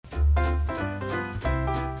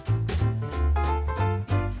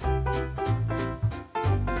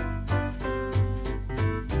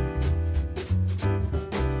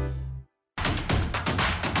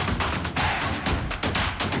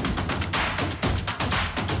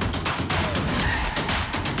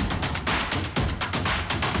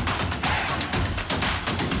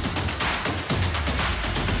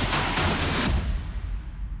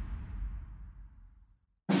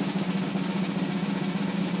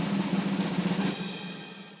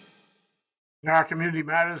In our community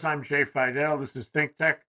matters, I'm Jay Fidel. This is Think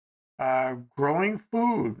Tech, growing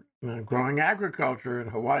food, growing agriculture in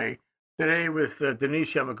Hawaii. Today with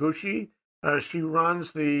Denise Yamaguchi. She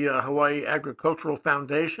runs the Hawaii Agricultural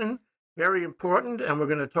Foundation. Very important, and we're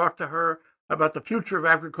going to talk to her about the future of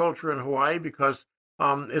agriculture in Hawaii because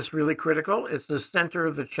it's really critical. It's the center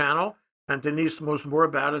of the channel, and Denise knows more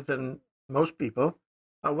about it than most people.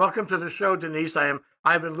 Welcome to the show, Denise.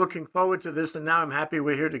 I've been looking forward to this, and now I'm happy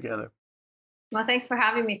we're here together. Well, thanks for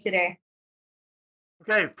having me today.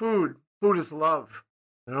 Okay, food. Food is love,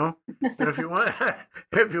 you know. And if you want to,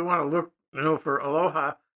 if you want to look, for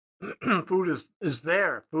aloha, food is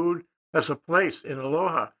there. Food has a place in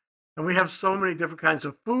aloha, and we have so many different kinds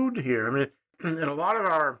of food here. I mean, and a lot of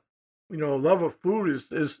our, love of food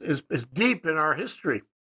is deep in our history,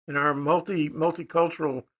 in our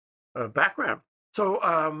multicultural background. So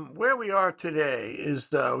where we are today is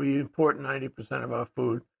we import 90% of our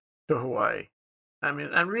food to Hawaii. I mean,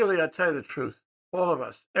 and really, I tell you the truth, all of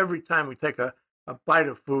us, every time we take a bite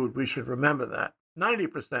of food, we should remember that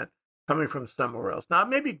 90% coming from somewhere else. Now, it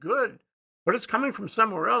may be good, but it's coming from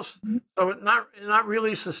somewhere else. Mhm. So it's not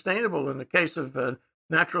really sustainable in the case of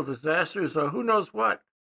natural disasters or who knows what.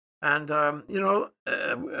 And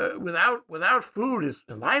without food, is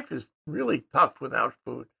life is really tough without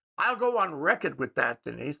food. I'll go on record with that,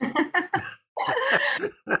 Denise. Well,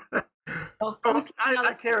 Oh, food can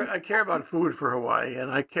I care about food for Hawaii, and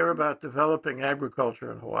I care about developing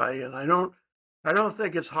agriculture in Hawaii, and I don't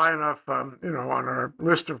think it's high enough, on our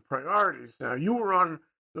list of priorities. Now, you were on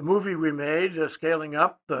the movie we made, Scaling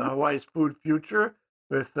Up, the Hawaii's Food Future,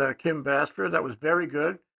 with Kim Basford. That was very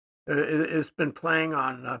good. It's been playing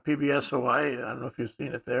on PBS Hawaii. I don't know if you've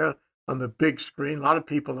seen it there on the big screen. A lot of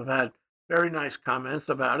people have had very nice comments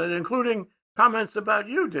about it, including comments about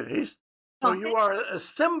you, Denise. So oh, you are a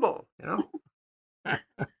symbol.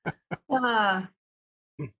 uh,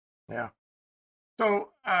 Yeah. So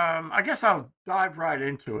I guess I'll dive right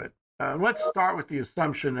into it. Let's start with the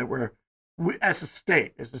assumption that as a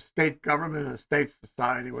state government, and a state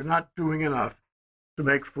society, we're not doing enough to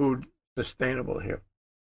make food sustainable here,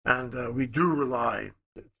 and we do rely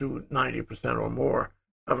to 90% or more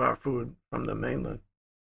of our food from the mainland.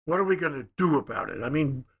 What are we going to do about it? I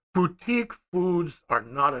mean, boutique foods are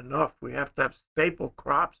not enough. We have to have staple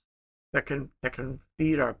crops that can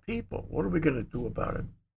feed our people. What are we going to do about it?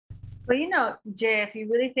 but Jay, if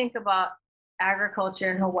you really think about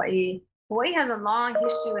agriculture in Hawaii, Hawaii has a long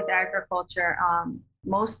history with agriculture.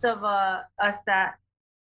 Most of us that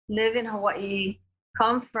live in Hawaii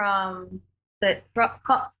come from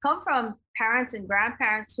come from parents and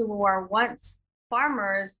grandparents who were once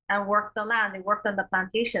farmers and worked the land. They worked on the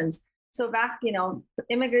plantations. So back,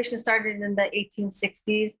 immigration started in the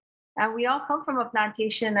 1860s, and we all come from a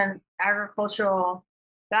plantation and agricultural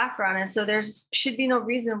background. And so there's should be no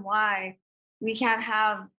reason why we can't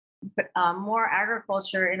have more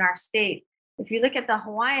agriculture in our state. If you look at the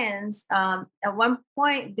Hawaiians, at one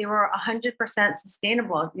point they were 100%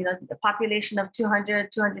 sustainable. The population of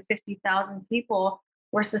 250,000 people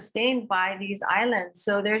were sustained by these islands.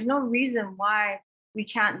 So there's no reason why we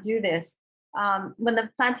can't do this. When the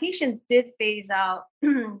plantations did phase out,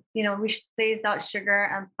 we phased out sugar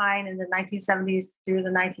and pine in the 1970s through the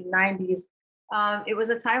 1990s. It was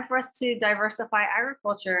a time for us to diversify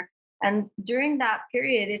agriculture. And during that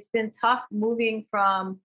period, it's been tough moving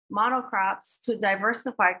from monocrops to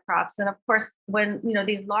diversified crops. And of course, when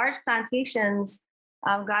these large plantations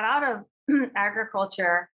got out of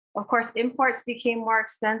agriculture, of course, imports became more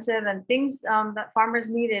expensive, and things that farmers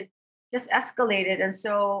needed just escalated. And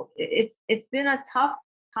so it's been a tough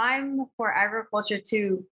time for agriculture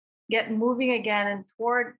to get moving again and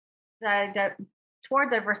toward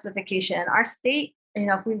diversification. Our state,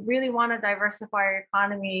 if we really want to diversify our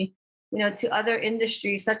economy, to other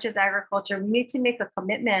industries such as agriculture, we need to make a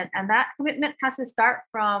commitment. And that commitment has to start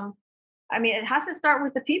from, it has to start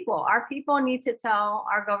with the people. Our people need to tell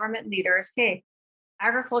our government leaders, hey,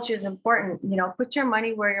 agriculture is important. Put your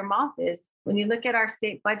money where your mouth is. When you look at our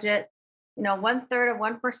state budget, one third of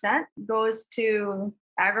 1% goes to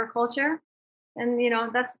agriculture. And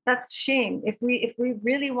that's a shame. If we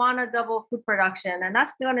really want to double food production, and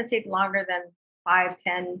that's going to take longer than 5,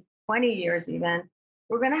 10, 20 years even,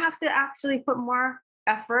 we're going to have to actually put more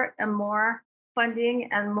effort and more funding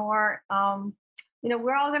and more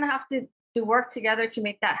we're all going to have to work together to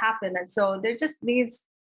make that happen. And so there just needs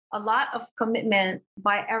a lot of commitment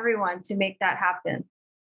by everyone to make that happen.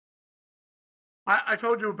 I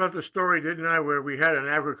told you about the story, didn't I, where we had an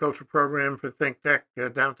agriculture program for Think Tech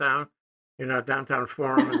downtown, in our downtown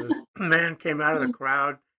forum, and this man came out of the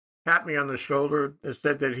crowd, tapped me on the shoulder, and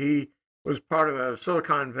said that he was part of a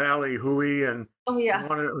Silicon Valley Hui and Oh yeah.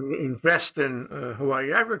 wanted to invest in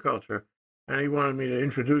Hawaii agriculture. And he wanted me to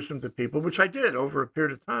introduce him to people, which I did over a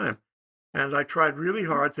period of time. And I tried really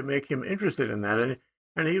hard to make him interested in that.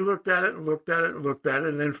 And he looked at it and looked at it and looked at it.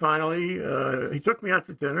 And then finally, he took me out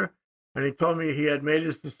to dinner and he told me he had made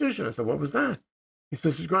his decision. I said, "What was that?" He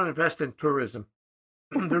says, "He's going to invest in tourism."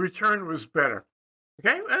 The return was better.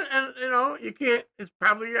 Okay. And, you know, you can't, it's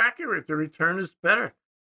probably accurate. The return is better.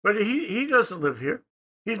 But he doesn't live here.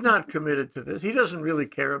 He's not committed to this. He doesn't really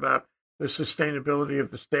care about the sustainability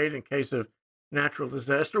of the state in case of natural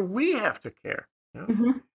disaster. We have to care. You know?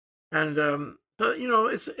 Mhm. And so, you know,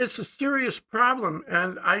 it's a serious problem,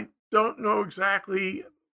 and I don't know exactly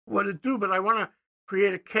what to do, but I want to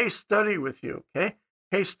create a case study with you. Okay,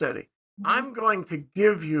 case study. Mhm. I'm going to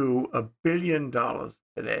give you $1 billion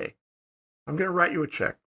today. I'm going to write you a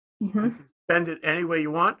check. You Mhm. can spend it any way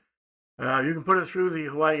you want. You can put it through the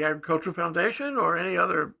Hawaii Agricultural Foundation or any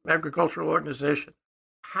other agricultural organization.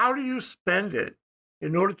 How do you spend it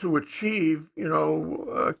in order to achieve, you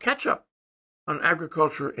know, catch up on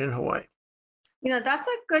agriculture in Hawaii? That's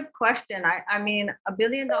a good question. I mean, $1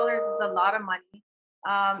 billion is a lot of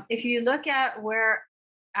money. If you look at where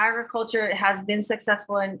agriculture has been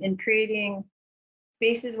successful in creating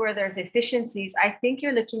spaces where there's efficiencies, I think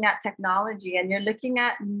you're looking at technology and you're looking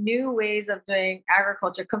at new ways of doing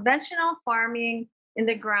agriculture. Conventional farming in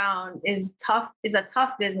the ground is a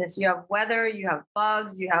tough business. You have weather, you have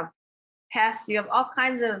bugs, you have pests, you have all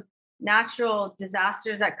kinds of natural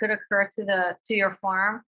disasters that could occur to your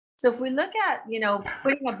farm. So if we look at,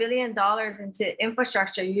 putting $1 billion into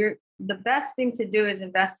infrastructure, you're the best thing to do is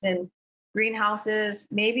invest in greenhouses,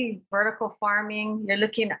 maybe vertical farming. You're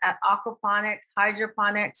looking at aquaponics,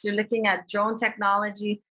 hydroponics, you're looking at drone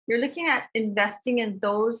technology, you're looking at investing in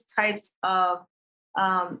those types of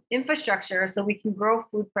infrastructure so we can grow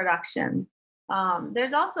food production.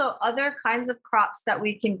 There's also other kinds of crops that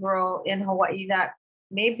we can grow in Hawaii that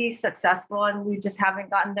may be successful and we just haven't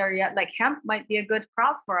gotten there yet. Like hemp might be a good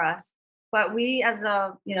crop for us, but we as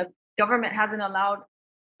a government hasn't allowed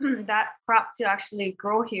that crop to actually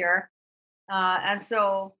grow here. And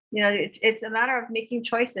so it's a matter of making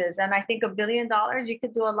choices. And I think $1 billion you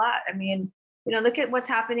could do a lot. I mean, look at what's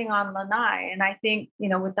happening on Lanai, and I think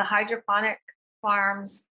with the hydroponic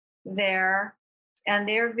farms there, and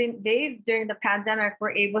they've during the pandemic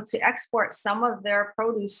were able to export some of their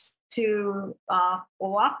produce to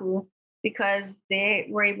Oahu because they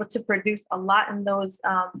were able to produce a lot in those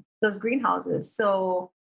greenhouses.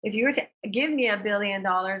 So if you were to give me $1 billion,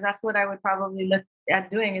 that's what I would probably look at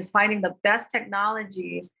doing, is finding the best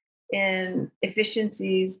technologies in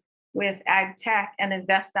efficiencies with ag tech and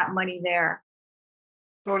invest that money there.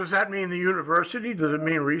 So does that mean the university? Does it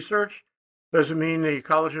mean research? Does it mean the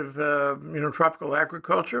College of Tropical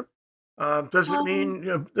Agriculture? Does it Um,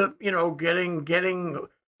 mean getting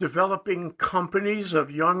developing companies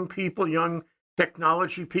of young people, young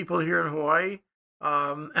technology people here in Hawaii,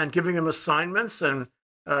 and giving them assignments and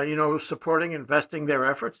supporting, investing their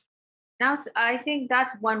efforts? I think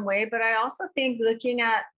that's one way, but I also think looking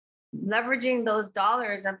at leveraging those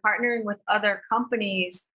dollars and partnering with other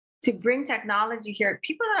companies to bring technology here.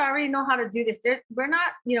 People that already know how to do this, we're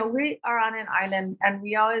not, we are on an island and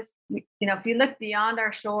if you look beyond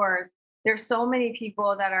our shores, there's so many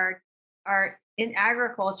people that are in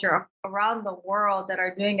agriculture around the world that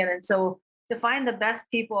are doing it. And so to find the best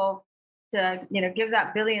people to, give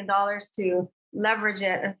that $1 billion to leverage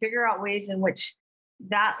it and figure out ways in which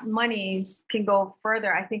that monies can go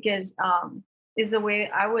further, I think is the way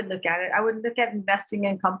I would look at it. I would look at investing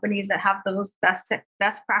in companies that have those best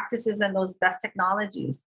practices and those best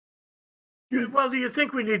technologies. Well, do you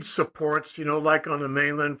think we need supports? Like on the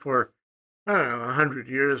mainland for I don't know 100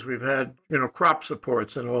 years, we've had crop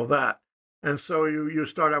supports and all that, and so you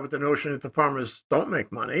start out with the notion that the farmers don't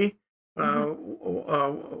make money. Mhm.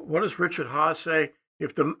 What does Richard Haas say?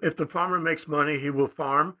 If the farmer makes money, he will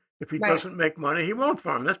farm. If he Right, doesn't make money, he won't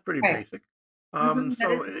farm. That's pretty right. basic. That is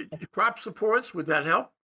So crop supports, would that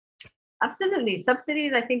help? absolutely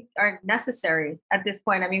subsidies. I think are necessary at this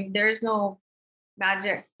point. I mean, there is no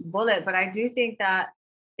magic bullet, but I do think that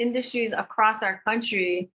industries across our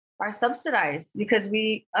country are subsidized because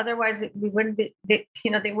we otherwise we wouldn't be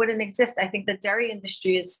they wouldn't exist. I think the dairy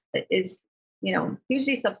industry is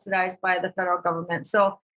hugely subsidized by the federal government.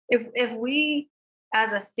 So if we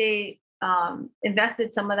as a state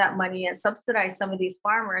invested some of that money and subsidized some of these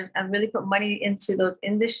farmers and really put money into those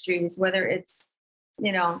industries, whether it's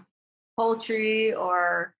you know poultry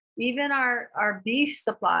or even our beef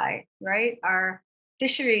supply, right? Our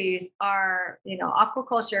fisheries, our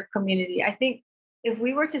aquaculture community. I think if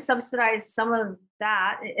we were to subsidize some of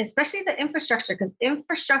that, especially the infrastructure, because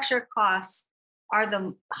infrastructure costs are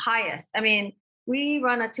the highest. I mean, we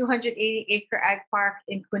run a 280-acre ag park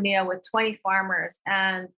in Cunha with 20 farmers,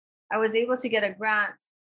 and I was able to get a grant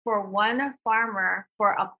for one farmer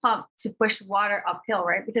for a pump to push water uphill,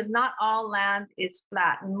 right? Because not all land is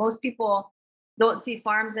flat, and most people don't see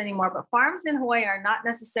farms anymore. But farms in Hawaii are not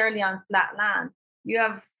necessarily on flat land. You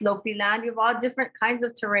have slopey land, you have all different kinds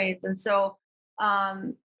of terrains. And so,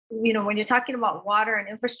 when you're talking about water and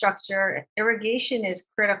infrastructure, irrigation is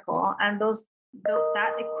critical. And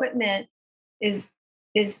that equipment is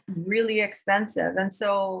really expensive. And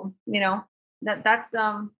so,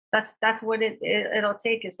 that's what it'll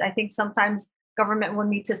take. Is I think sometimes government will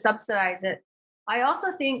need to subsidize it. I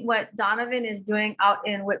also think what Donovan is doing out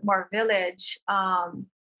in Whitmore Village, and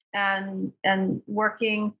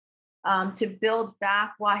working to build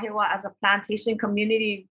back Wahiawa as a plantation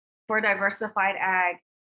community for diversified ag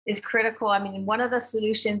is critical. I mean, one of the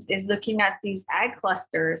solutions is looking at these ag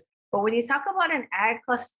clusters. But when you talk about an ag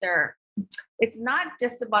cluster, it's not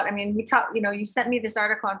just about, I mean, you sent me this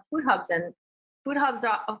article on food hubs, and food hubs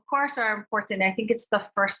are, of course, are important. I think it's the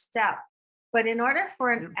first step. But in order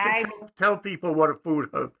for an ag, Tell people what a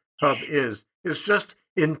hub is. It's just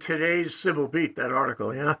in today's Civil Beat, that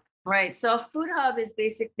article, yeah? right. So a food hub is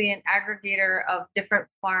basically an aggregator of different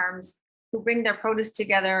farms who bring their produce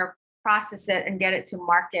together, process it, and get it to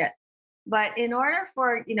market. But in order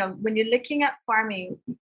for, when you're looking at farming,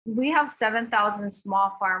 we have 7,000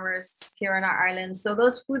 small farmers here on our island. So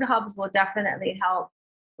those food hubs will definitely help.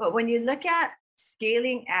 But when you look at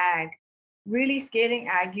scaling ag, really scaling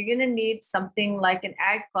ag, you're going to need something like an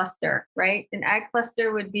ag cluster, right? An ag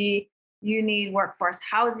cluster would be, you need workforce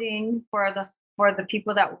housing for the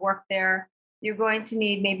people that work there. You're going to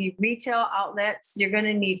need maybe retail outlets. You're going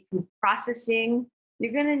to need food processing.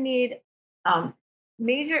 You're going to need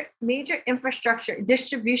major infrastructure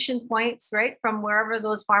distribution points, right, from wherever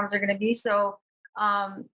those farms are going to be. So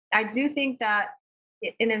I do think that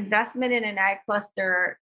an investment in an ag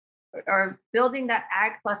cluster, or building that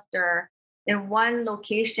ag cluster in one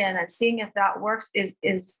location and seeing if that works is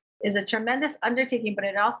a tremendous undertaking. But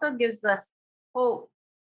it also gives us hope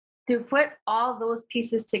to put all those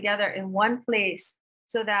pieces together in one place,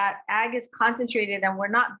 so that ag is concentrated and we're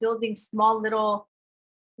not building small little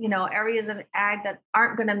areas of ag that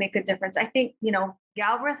aren't going to make a difference. I think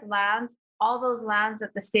Galbraith lands, all those lands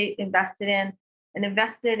that the state invested in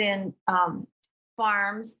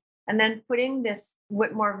farms, and then putting this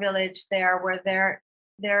Whitmore Village there, where there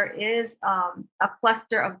is a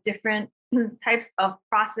cluster of different types of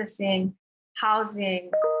processing, housing,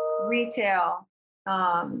 retail,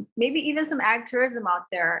 maybe even some ag tourism out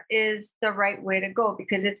there, is the right way to go,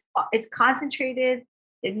 because it's concentrated.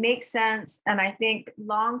 It makes sense, and I think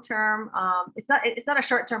long term, it's not a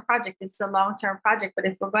short term project. It's a long term project. But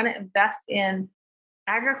if we're going to invest in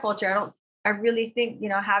agriculture, I really think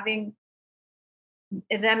having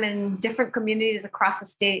them in different communities across the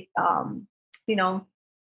state,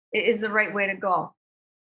 is the right way to go.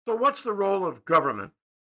 So what's the role of government?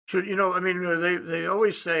 Should, I mean, they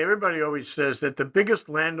always say, everybody always says that the biggest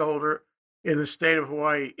landholder in the state of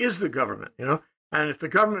Hawaii is the government, and if the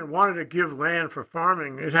government wanted to give land for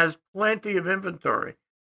farming, it has plenty of inventory.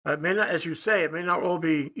 It may not, as you say, it may not all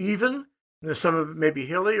be even. Some of it may be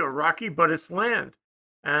hilly or rocky, but it's land.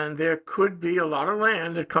 And there could be a lot of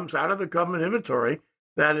land that comes out of the government inventory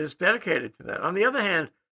that is dedicated to that. On the other hand,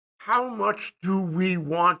 how much do we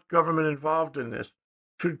want government involved in this?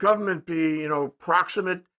 Should government be,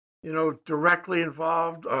 proximate, directly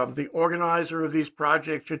involved, the organizer of these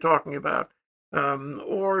projects you're talking about?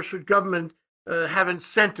 Or should government have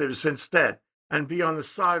incentives instead and be on the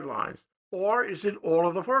sidelines? Or is it all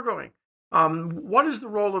of the foregoing? What is the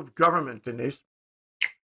role of government, Denise?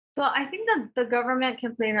 Well, I think that the government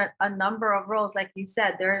can play a number of roles. Like you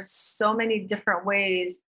said, there's so many different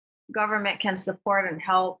ways government can support and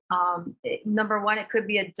help. Number one, it could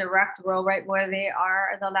be a direct role, right, where they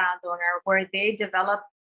are the landowner, where they develop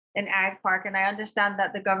an ag park. And I understand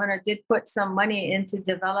that the governor did put some money in to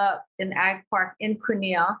develop an ag park in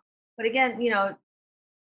Cunha. But again,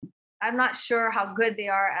 I'm not sure how good they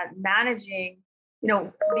are at managing,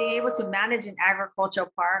 being able to manage an agricultural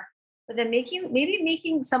park. But then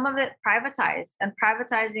making some of it privatized, and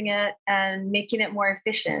privatizing it and making it more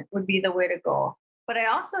efficient would be the way to go. But I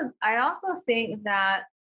also think that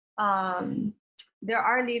there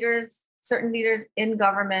are certain leaders in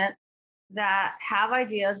government that have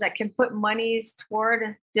ideas that can put monies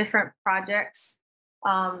toward different projects,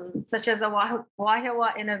 such as the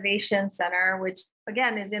Wahiawa Innovation Center, which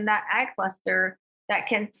again is in that ag cluster, that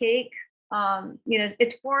can take,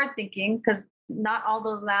 it's forward thinking, because not all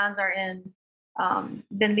those lands are in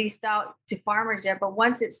been leased out to farmers yet. But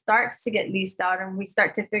once it starts to get leased out and we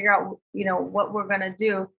start to figure out, what we're going to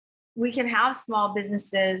do, we can have small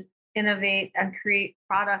businesses innovate and create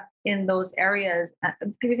product in those areas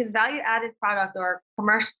because value added product or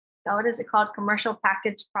commercial, what is it called? Commercial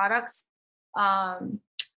packaged products, um,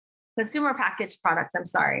 consumer packaged products, I'm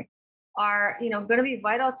sorry, are, going to be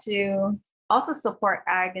vital to also support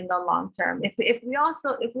ag in the long term. If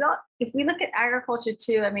we look at agriculture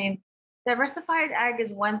too, I mean, diversified ag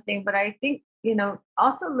is one thing, but I think,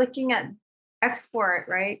 also looking at export,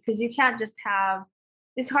 right? Because you can't just have,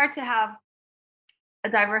 it's hard to have a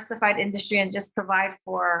diversified industry and just provide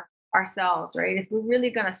for ourselves, right? If we're really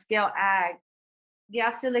going to scale ag, you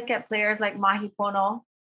have to look at players like Mahipono,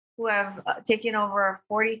 who have taken over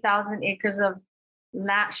 40,000 acres of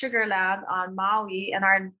sugar land on Maui and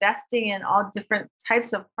are investing in all different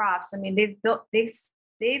types of crops. I mean,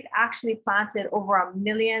 they've actually planted over 1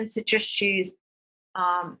 million citrus trees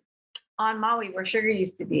um, on Maui where sugar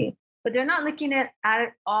used to be. But they're not looking at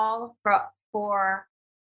it all for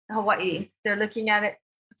Hawaii. They're looking at it,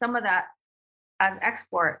 some of that as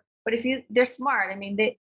export. But they're smart. I mean,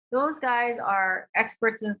 those guys are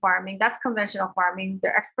experts in farming. That's conventional farming.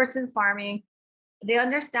 They're experts in farming. They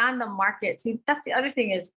understand the market. See, that's the other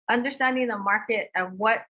thing is understanding the market and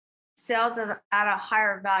what sells at a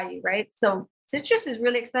higher value, right? So citrus is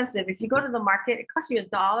really expensive. If you go to the market, it costs you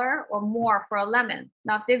 $1 or more for a lemon.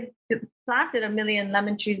 Now, if they've planted 1 million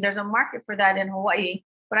lemon trees, there's a market for that in Hawaii,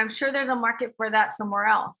 but I'm sure there's a market for that somewhere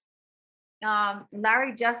else.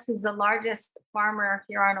 Larry Jeffs, who's the largest farmer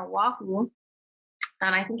here on Oahu,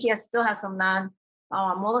 and I think still has some land,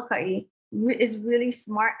 Molokai, is really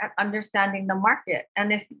smart at understanding the market.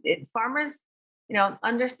 And if farmers,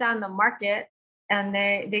 understand the market and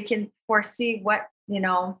they can foresee what,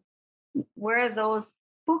 where those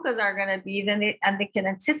pukas are going to be, then they can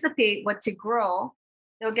anticipate what to grow,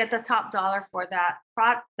 they'll get the top dollar for that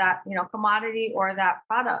commodity or that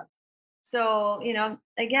product. So,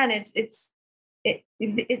 again,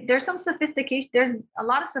 there's some sophistication. There's a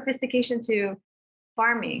lot of sophistication to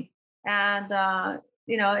farming, and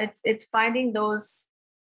it's finding those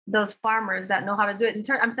farmers that know how to do it.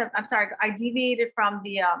 I'm sorry, I deviated from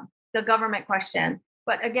the government question,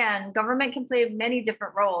 but again, government can play many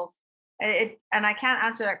different roles. And I can't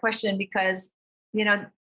answer that question because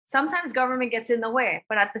sometimes government gets in the way,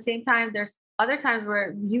 but at the same time, there's other times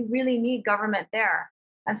where you really need government there,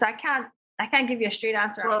 and so I can't give you a straight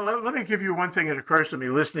answer. Well, let me give you one thing that occurs to me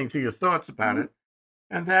listening to your thoughts about it,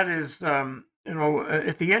 and that is,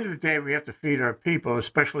 at the end of the day, we have to feed our people,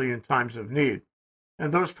 especially in times of need,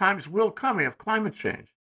 and those times will come. We have climate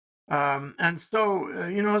change, and so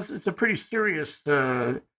it's a pretty serious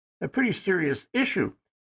issue.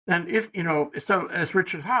 And so as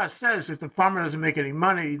Richard Haas says, if the farmer doesn't make any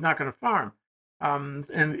money, he's not going to farm. And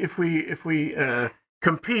if we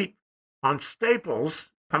compete on staples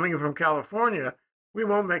coming from California, we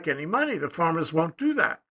won't make any money. The farmers won't do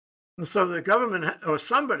that. And so the government or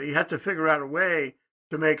somebody had to figure out a way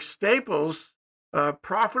to make staples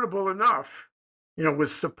profitable enough,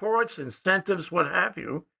 with supports, incentives, what have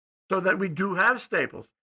you, so that we do have staples.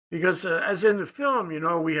 Because as in the film,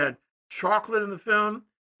 we had chocolate in the film,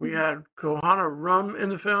 we had Kohana rum in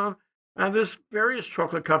the film, and there's various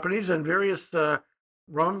chocolate companies and various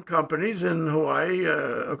rum companies in Hawaii,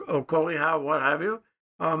 Okoliha, what have you,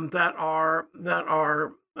 that are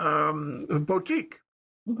boutique,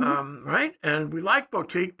 right? And we like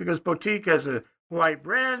boutique because boutique has a Hawaii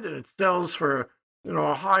brand and it sells for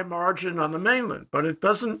a high margin on the mainland, but it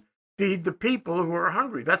doesn't feed the people who are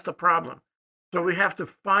hungry. That's the problem. So we have to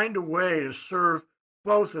find a way to serve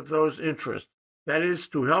both of those interests. That is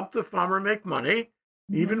to help the farmer make money,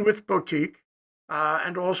 even with boutique,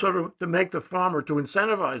 and also to make the farmer, to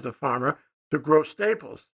incentivize the farmer to grow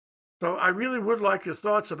staples. So I really would like your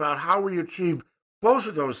thoughts about how we achieve both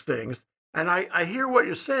of those things. And I hear what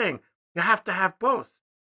you're saying. You have to have both.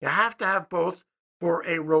 You have to have both for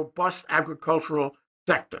a robust agricultural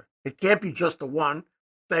sector. It can't be just the one,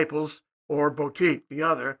 staples, or boutique, the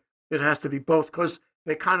other. It has to be both because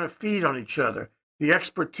they kind of feed on each other. The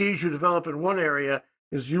expertise you develop in one area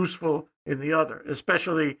is useful in the other,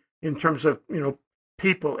 especially in terms of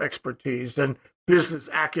people expertise and business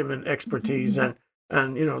acumen expertise and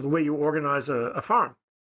the way you organize a farm.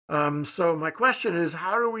 So my question is,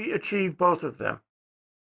 how do we achieve both of them?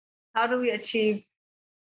 How do we achieve?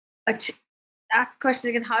 Ask the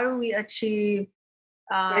question again. How do we achieve?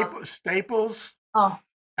 Staples Oh,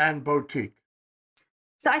 and boutique.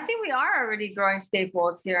 so I think we are already growing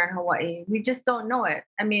staples here in Hawaii. We just don't know it.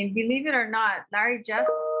 I mean, believe it or not, Larry Jeffs,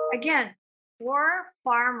 again, for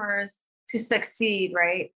farmers to succeed,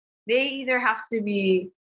 right? they either have to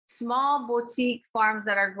be small boutique farms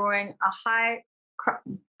that are growing a high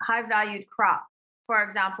valued crop. For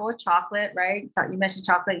example, chocolate, right? You mentioned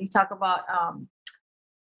chocolate. You talk about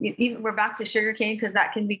even we're back to sugarcane because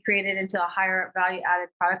that can be created into a higher value added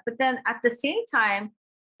product. But then at the same time,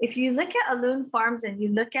 if you look at Alun Farms and you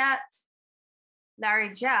look at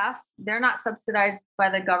Larry Jeff, they're not subsidized by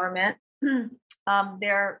the government.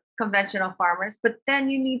 They're conventional farmers, but then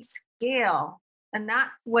you need scale, and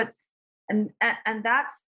that's what's and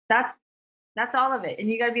that's all of it. And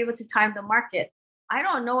you got to be able to time the market. I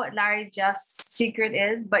don't know what Larry Jeff's secret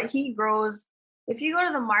is, but he grows. If you go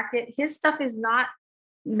to the market, his stuff is not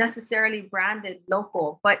necessarily branded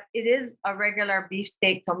local, but it is a regular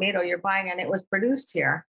beefsteak tomato you're buying, and it was produced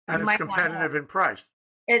here. You And it's might want to competitive in price.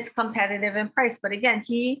 it's competitive in price. But again,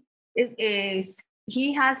 he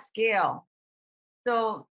has scale.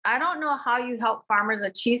 So I don't know how you help farmers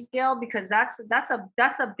achieve scale because that's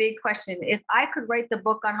a big question. If I could write the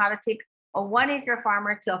book on how to take a 1 acre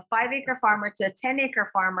farmer to a 5 acre farmer to a 10 acre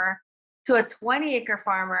farmer to a 20 acre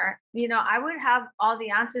farmer, I would have all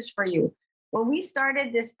the answers for you. When we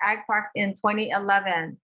started this ag park in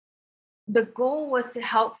 2011, the goal was to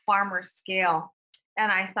help farmers scale.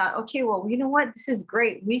 And I thought, okay, well, you know what? This is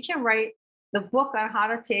great. We can write the book on how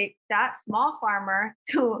to take that small farmer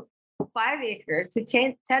to 5 acres to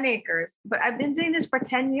 10 acres. But I've been doing this for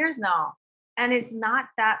 10 years now. And it's not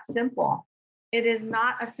that simple. It is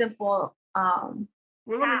not a simple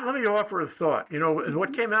Well, let me offer a thought.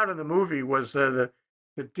 What came out in the movie was the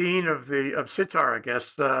dean of Sitar, I guess.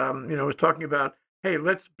 Was talking about, hey,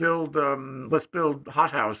 let's build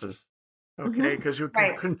hothouses, okay? Because you can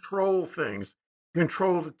right. control things,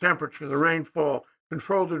 control the temperature, the rainfall,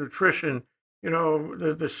 control the nutrition.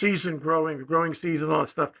 The season the growing season, all that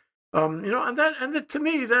stuff. To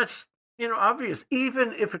me, that's obvious.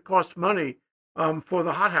 Even if it costs money for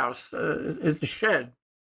the hothouse, it's a shed.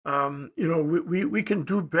 We can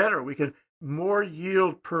do better. We can more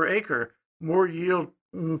yield per acre, more yield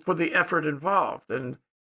for the effort involved. And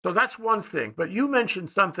so that's one thing. But you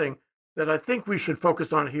mentioned something that I think we should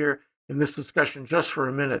focus on here in this discussion just for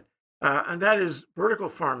a minute, and that is vertical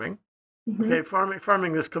farming. Mhm. Okay,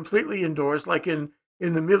 farming is completely indoors, like in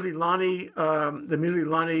the Mililani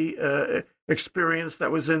experience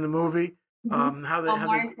that was in the movie. Mhm. How Oh, they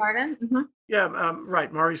Morris Garden. Mhm. Yeah,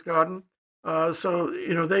 right, Murray's Garden. So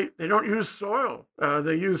they don't use soil.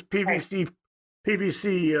 They use Right.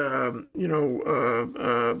 PVC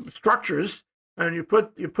structures, and you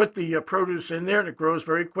put the produce in there, and it grows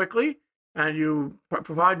very quickly, and you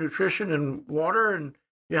provide nutrition and water, and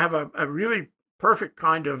you have a really perfect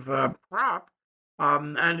kind of crop.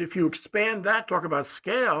 And if you expand that, talk about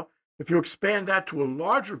scale. If you expand that to a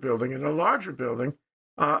larger building and a larger building,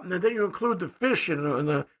 and then you include the fish in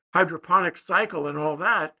the hydroponic cycle and all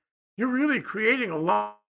that, you're really creating a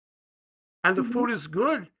lot, and the Mhm. food is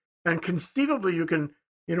good. And conceivably, you can,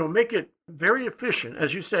 make it very efficient,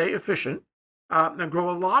 as you say, efficient, and grow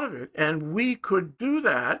a lot of it. And we could do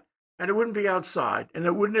that, and it wouldn't be outside, and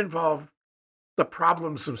it wouldn't involve the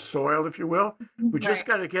problems of soil, if you will. We just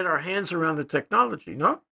Right. got to get our hands around the technology,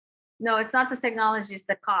 no? No, it's not the technology, it's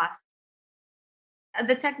the cost.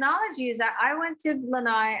 The technology is that I went to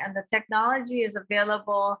Lanai and the technology is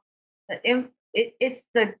available. It's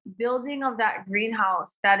the building of that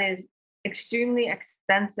greenhouse that is extremely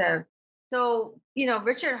expensive. So,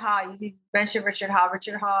 Richard Ha, you mentioned Richard Ha.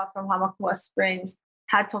 Richard Ha from Hamakua Springs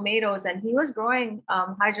had tomatoes and he was growing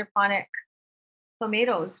hydroponic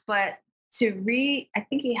tomatoes, but I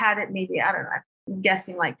think he had it maybe, I don't know, I'm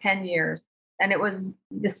guessing like 10 years. And it was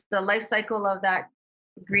the life cycle of that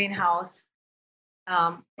greenhouse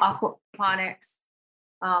aquaponics.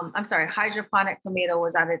 I'm sorry, hydroponic tomato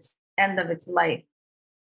was at its end of its life.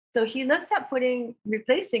 So he looked at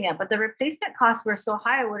replacing it, but the replacement costs were so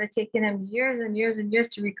high, it would have taken him years and years and years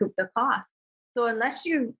to recoup the cost. So unless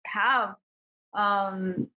you have,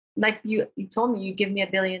 like you told me, you give me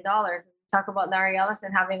 $1 billion. Talk about Larry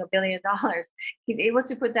Ellison having $1 billion. He's able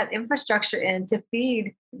to put that infrastructure in to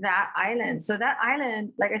feed that island. So that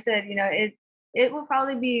island, like I said, it will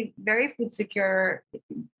probably be very food secure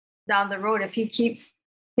down the road if he keeps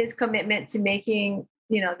his commitment to making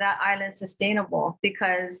that island sustainable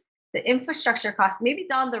because the infrastructure costs maybe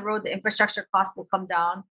down the road the infrastructure costs will come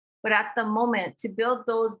down, but at the moment to build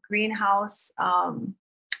those greenhouses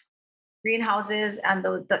and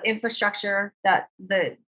the infrastructure that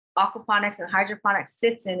the aquaponics and hydroponics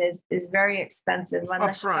sits in is very expensive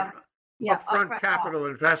unless you Upfront, have yeah upfront upfront cost. capital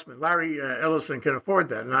investment. Larry Ellison can afford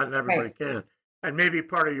that. Not everybody Right, can. And maybe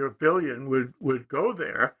part of your billion would go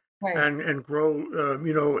there right. and grow,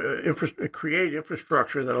 create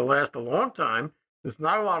infrastructure that'll last a long time There's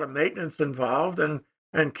not a lot of maintenance involved, and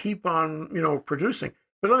keep on, producing.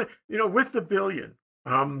 But let me, with the billion,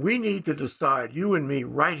 we need to decide, you and me,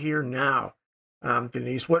 right here now,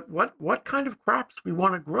 Denise, what kind of crops we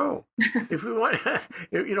want to grow. If we want,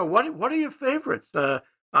 what are your favorites?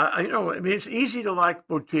 I mean, it's easy to like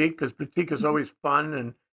boutique because boutique is always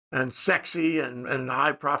fun and sexy and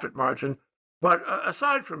high profit margin. But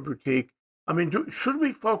aside from boutique, I mean, should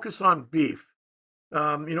we focus on beef?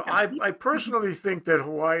 I personally think that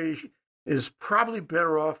Hawaii is probably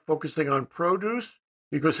better off focusing on produce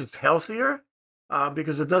because it's healthier,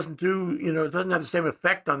 because it doesn't have the same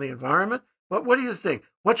effect on the environment. But what do you think?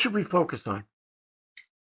 What should we focus on?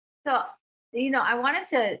 So, I wanted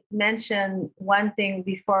to mention one thing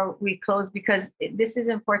before we close because this is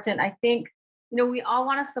important. I think, we all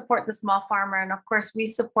want to support the small farmer, and of course, we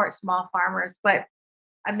support small farmers. But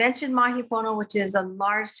I mentioned Mahipono, which is a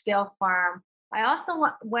large scale farm. I also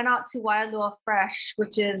went out to Waialua Fresh,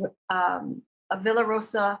 which is a Villa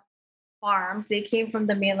Rosa farms. They came from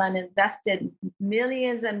the mainland, invested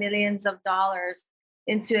millions and millions of dollars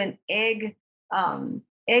into an um,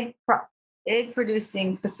 egg pro- egg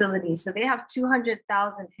producing facility. So they have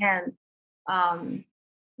 200,000 hens. Um,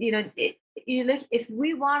 you look, if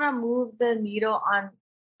we want to move the needle on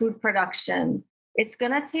food production, it's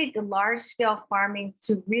going to take large scale farming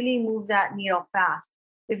to really move that needle fast.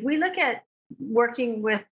 If we look at working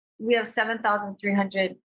with, we have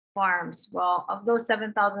 7,300 farms. Well, of those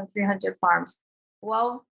 7,300 farms,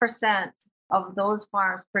 12% of those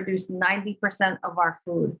farms produce 90% of our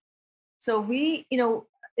food. So if we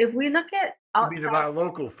look at You mean outside, about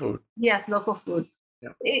local food? yes, local food. Yeah.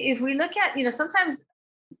 If we look at, sometimes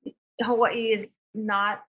Hawaii is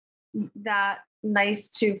not that nice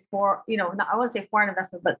to for I won't say foreign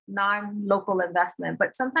investment, but non-local investment.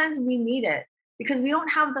 But sometimes we need it because we don't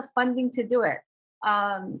have the funding to do it.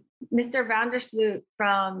 Um, Mr. Vandersloot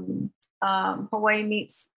from Hawaii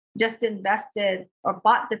Meats just invested or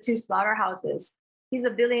bought the two slaughterhouses. He's a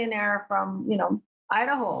billionaire from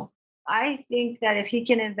Idaho. I think that if he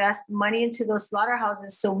can invest money into those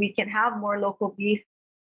slaughterhouses so we can have more local beef,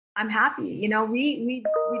 I'm happy. We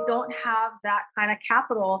don't have that kind of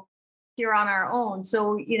capital here on our own.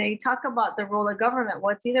 So, you talk about the role of government.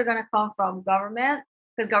 Well, it's either going to come from government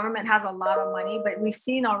because government has a lot of money, but we've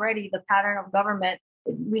seen already the pattern of government.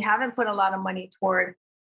 We haven't put a lot of money toward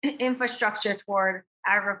infrastructure, toward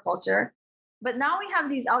agriculture. But now we have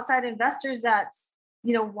these outside investors that,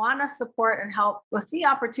 want to support and help. Well, see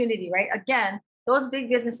opportunity, right? Again, those big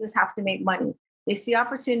businesses have to make money. They see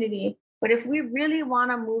opportunity. But if we really want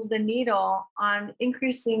to move the needle on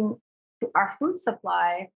increasing our food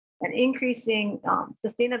supply and increasing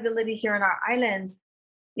sustainability here in our islands,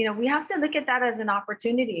 we have to look at that as an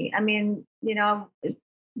opportunity. I mean,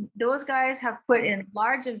 those guys have put in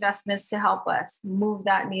large investments to help us move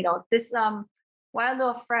that needle. This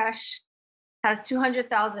Waialua Fresh has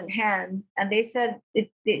 200,000 hens, and they said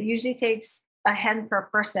it usually takes a hen per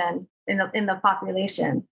person in the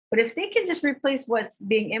population. But if they can just replace what's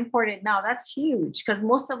being imported now, that's huge because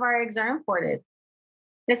most of our eggs are imported.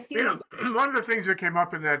 That's huge. One of the things that came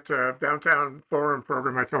up in that downtown forum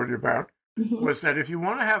program I told you about Mhm. was that if you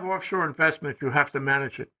want to have offshore investment, you have to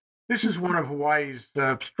manage it. This is one of Hawaii's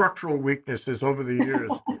structural weaknesses over the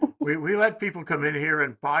years. We let people come in here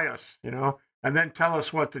and buy us, and then tell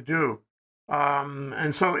us what to do.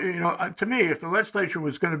 And so, to me, if the legislature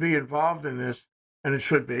was going to be involved in this, and it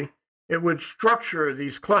should be, it would structure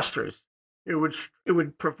these clusters. It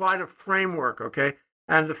would provide a framework, okay?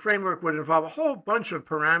 And the framework would involve a whole bunch of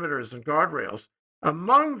parameters and guardrails.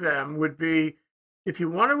 Among them would be, if you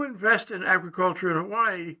want to invest in agriculture in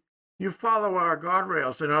Hawaii, you follow our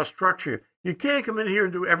guardrails and our structure. You can't come in here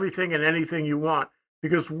and do everything and anything you want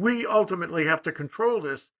because we ultimately have to control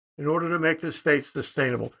this in order to make this state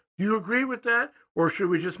sustainable. Do you agree with that, or should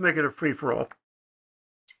we just make it a free for all?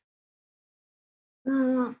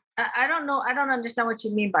 I don't know. I don't understand what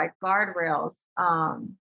you mean by guardrails.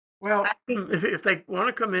 Well, I think if they want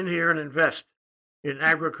to come in here and invest in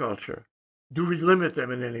agriculture, do we limit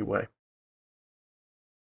them in any way?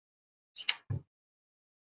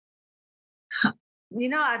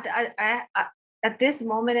 at this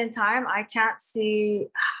moment in time, I can't see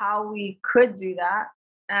how we could do that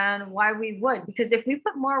and why we would. Because if we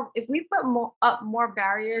put more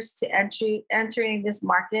barriers to entering this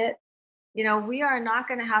market, we are not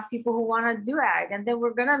going to have people who want to do ag. And then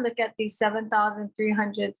we're going to look at these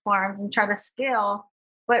 7,300 farms and try to scale.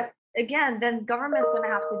 But again, then government's going to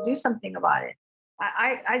have to do something about it.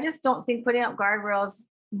 I just don't think putting up guardrails,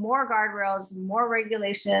 more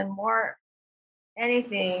regulation, more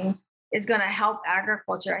anything is going to help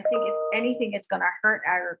agriculture. I think if anything, it's going to hurt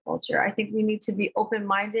agriculture. I think we need to be open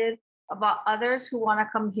minded about others who want to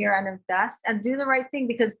come here and invest and do the right thing,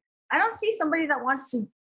 because I don't see somebody that wants to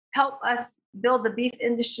help us build the beef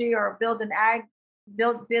industry or build an ag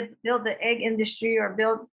build the egg industry or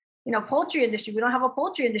build poultry industry. We don't have a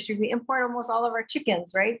poultry industry. We import almost all of our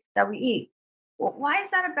chickens, right, that we eat. Well, why is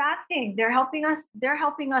that a bad thing? They're helping us. They're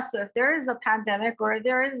helping us. So if there is a pandemic or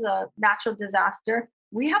there is a natural disaster,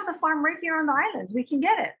 we have the farm right here on the islands. We can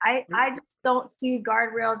get it. I just don't see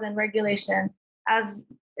guardrails and regulation as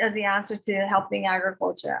the answer to helping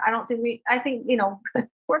agriculture. I don't think we. I think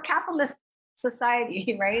we're a capitalist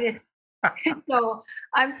society, right? So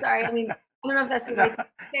I'm sorry. I mean, I don't know if that's the right thing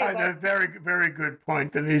to say, A but very, very good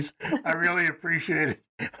point, Denise. I really appreciate it.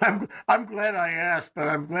 I'm glad I asked, but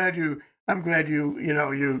I'm glad you made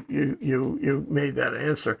that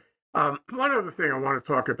answer. One other thing I want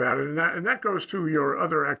to talk about, and that goes to your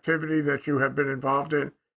other activity that you have been involved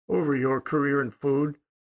in over your career in food,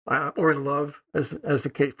 or in love, as the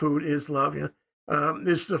case, food is love. Yeah,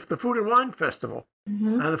 is the Food and Wine Festival.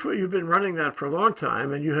 Mhm. You've been running that for a long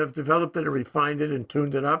time, and you have developed it and refined it and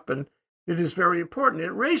tuned it up, and it is very important.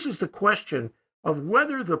 It raises the question of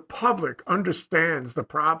whether the public understands the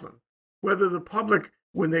problem, whether the public,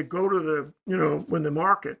 when they go to when the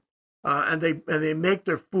market, and they make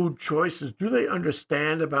their food choices, do they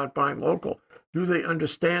understand about buying local? Do they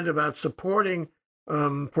understand about supporting,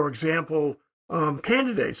 for example,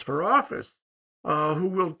 candidates for office, who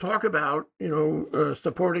will talk about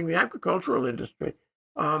supporting the agricultural industry?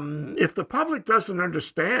 If the public doesn't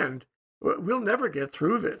understand, we'll never get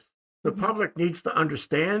through this. The Mhm. public needs to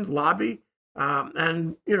understand, lobby,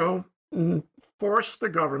 and force the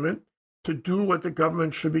government to do what the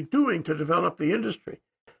government should be doing to develop the industry.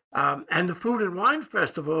 And the Food and Wine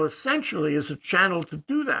Festival essentially is a channel to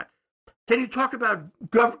do that. Can you talk about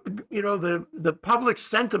the public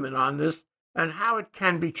sentiment on this and how it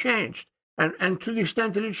can be changed, and to the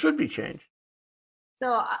extent that it should be changed?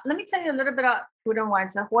 So let me tell you a little bit about Food and Wine.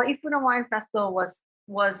 So Hawaii Food and Wine Festival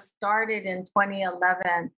was started in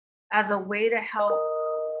 2011 as a way to help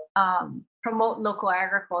promote local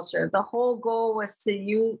agriculture. The whole goal was to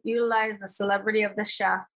utilize the celebrity of the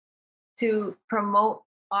chef to promote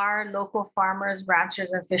our local farmers,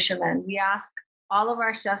 ranchers, and fishermen. We ask all of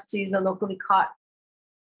our chefs to use a locally caught,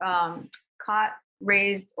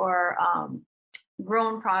 raised, or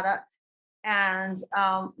grown product, and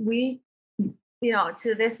we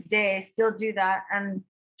to this day still do that and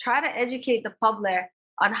try to educate the public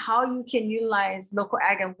on how you can utilize local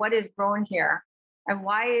ag and what is grown here and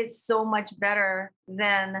why it's so much better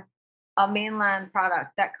than a mainland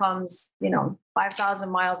product that comes 5,000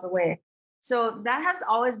 miles away. So that has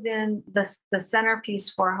always been the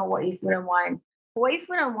centerpiece for Hawaii Food and Wine. Hawaii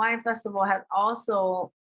Food and Wine Festival has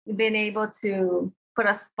also been able to put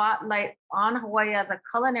a spotlight on Hawaii as a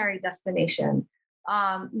culinary destination.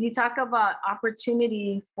 You talk about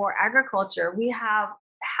opportunity for agriculture. We have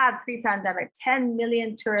had pre-pandemic 10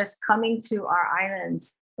 million tourists coming to our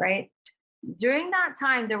islands, right? During that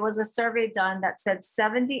time, there was a survey done that said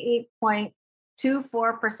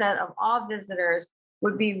 78.24% of all visitors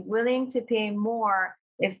would be willing to pay more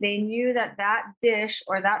if they knew that that dish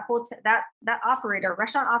or that hotel, that operator,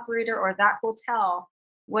 restaurant operator, or that hotel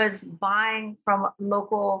was buying from a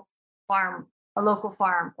local farm,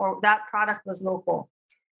 or that product was local.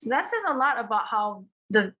 So that says a lot about how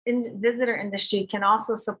the visitor industry can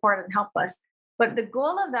also support and help us. But the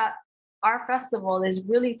goal of that our festival is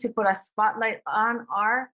really to put a spotlight on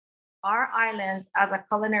our islands as a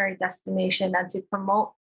culinary destination and to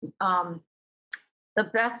promote um, the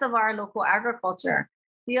best of our local agriculture.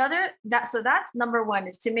 The other that so that's number one,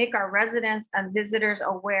 is to make our residents and visitors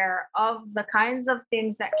aware of the kinds of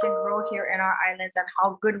things that can grow here in our islands and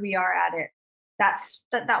how good we are at it. That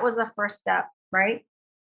was the first step, right?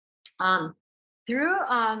 Um, through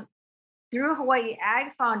through Hawaii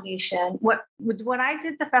Ag Foundation, when I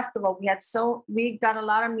did the festival, we got a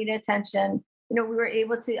lot of media attention. We were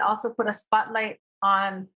able to also put a spotlight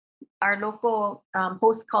on our local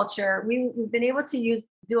host culture. We've been able to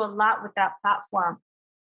do a lot with that platform.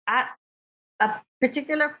 At a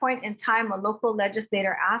particular point in time, a local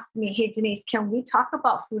legislator asked me, "Hey Denise, can we talk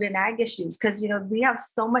about food and ag issues? Because um, we have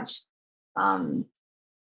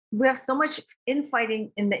so much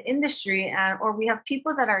infighting in the industry, and or we have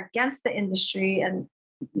people that are against the industry, and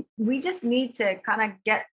we just need to kind of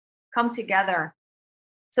come together.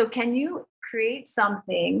 So can you create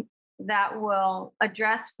something that will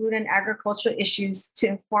address food and agricultural issues to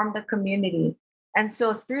inform the community?" And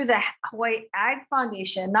so through the Hawaii Ag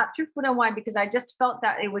Foundation, not through Food and Wine, because I just felt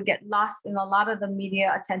that it would get lost in a lot of the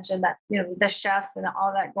media attention that, the chefs and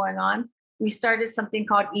all that going on, we started something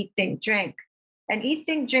called Eat, Think, Drink. And Eat,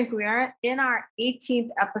 Think, Drink, we are in our 18th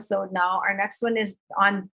episode now. Our next one is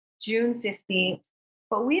on June 15th.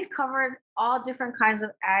 But we've covered all different kinds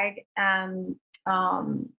of ag and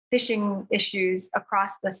fishing issues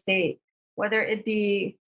across the state, whether it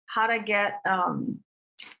be how to get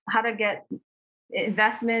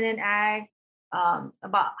investment in ag,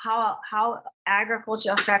 about how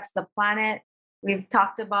agriculture affects the planet. We've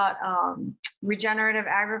talked about regenerative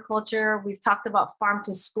agriculture. We've talked about farm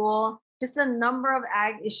to school, just a number of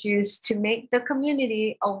ag issues to make the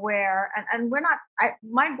community aware. And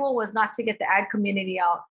my goal was not to get the ag community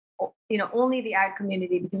out, only the ag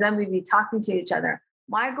community, because then we'd be talking to each other.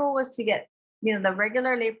 My goal was to get, the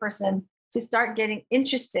regular layperson to start getting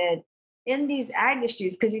interested in these ag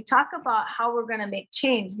issues, because you talk about how we're going to make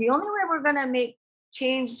change. The only way we're going to make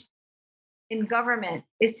change in government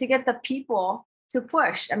is to get the people to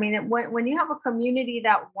push. I mean, when you have a community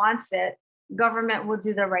that wants it, government will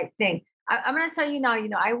do the right thing. I'm going to tell you now,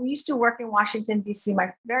 I used to work in Washington, D.C.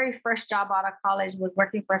 My very first job out of college was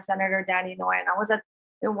working for Senator Danny Noy. And I was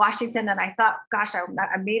in Washington, and I thought, gosh,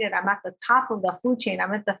 I made it. I'm at the top of the food chain.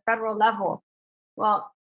 I'm at the federal level.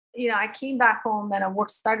 Well, I came back home and I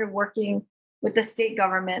started working with the state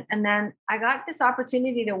government. And then I got this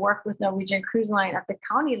opportunity to work with Norwegian Cruise Line at the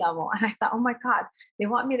county level. And I thought, oh my God, they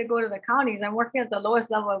want me to go to the counties. I'm working at the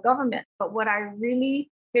lowest level of government. But what I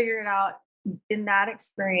really figured out in that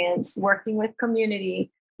experience, working with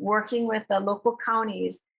community, working with the local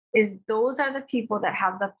counties, is those are the people that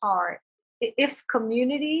have the power. If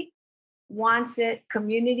community wants it,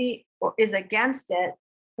 community is against it,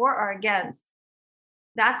 for or against,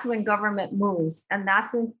 that's when government moves, and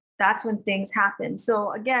that's when things happen.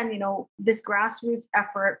 So again, this grassroots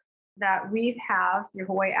effort that we have through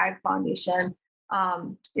Hawaii Ag Foundation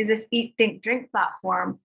is this Eat, Think, Drink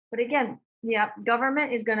platform. But again,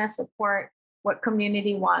 government is going to support what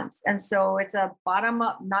community wants, and so it's a bottom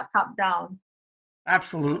up, not top down.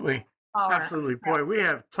 Absolutely. Absolutely. Boy, we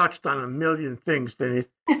have touched on a million things, Denise.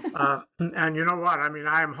 And you know what? I mean,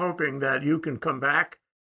 I am hoping that you can come back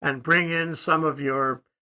and bring in some of your,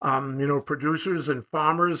 producers and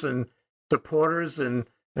farmers and supporters and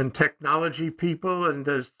technology people. And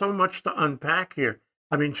there's so much to unpack here.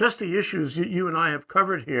 I mean, just the issues you and I have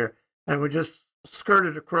covered here, and we just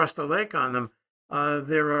skirted across the lake on them.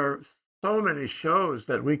 There are so many shows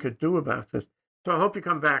that we could do about this. So I hope you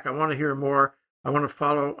come back. I want to hear more. I want to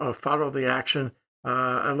follow the action.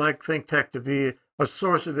 I like Think Tech to be a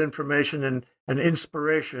source of information and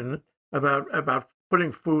inspiration about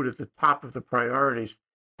putting food at the top of the priorities.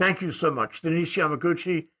 Thank you so much. Denise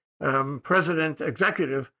Yamaguchi, President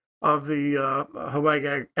Executive of the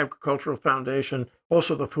Hawaii Agricultural Foundation,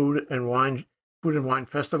 also the Food and Wine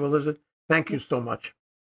Festival, is it? Thank you so much.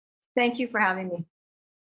 Thank you for having me.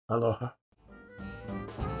 Aloha.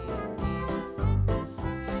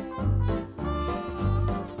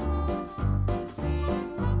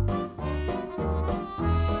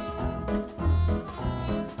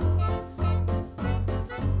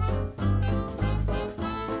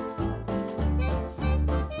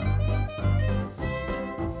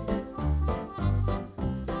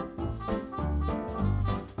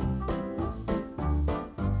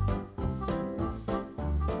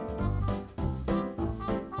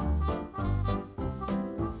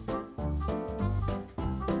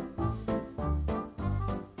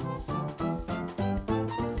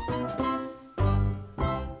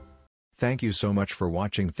 Thank you so much for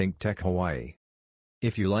watching Think Tech Hawaii.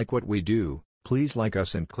 If you like what we do, please like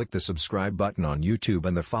us and click the subscribe button on YouTube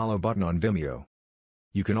and the follow button on Vimeo.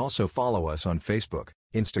 You can also follow us on Facebook,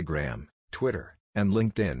 Instagram, Twitter, and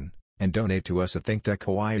LinkedIn, and donate to us at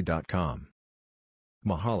thinktechhawaii.com.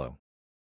 Mahalo.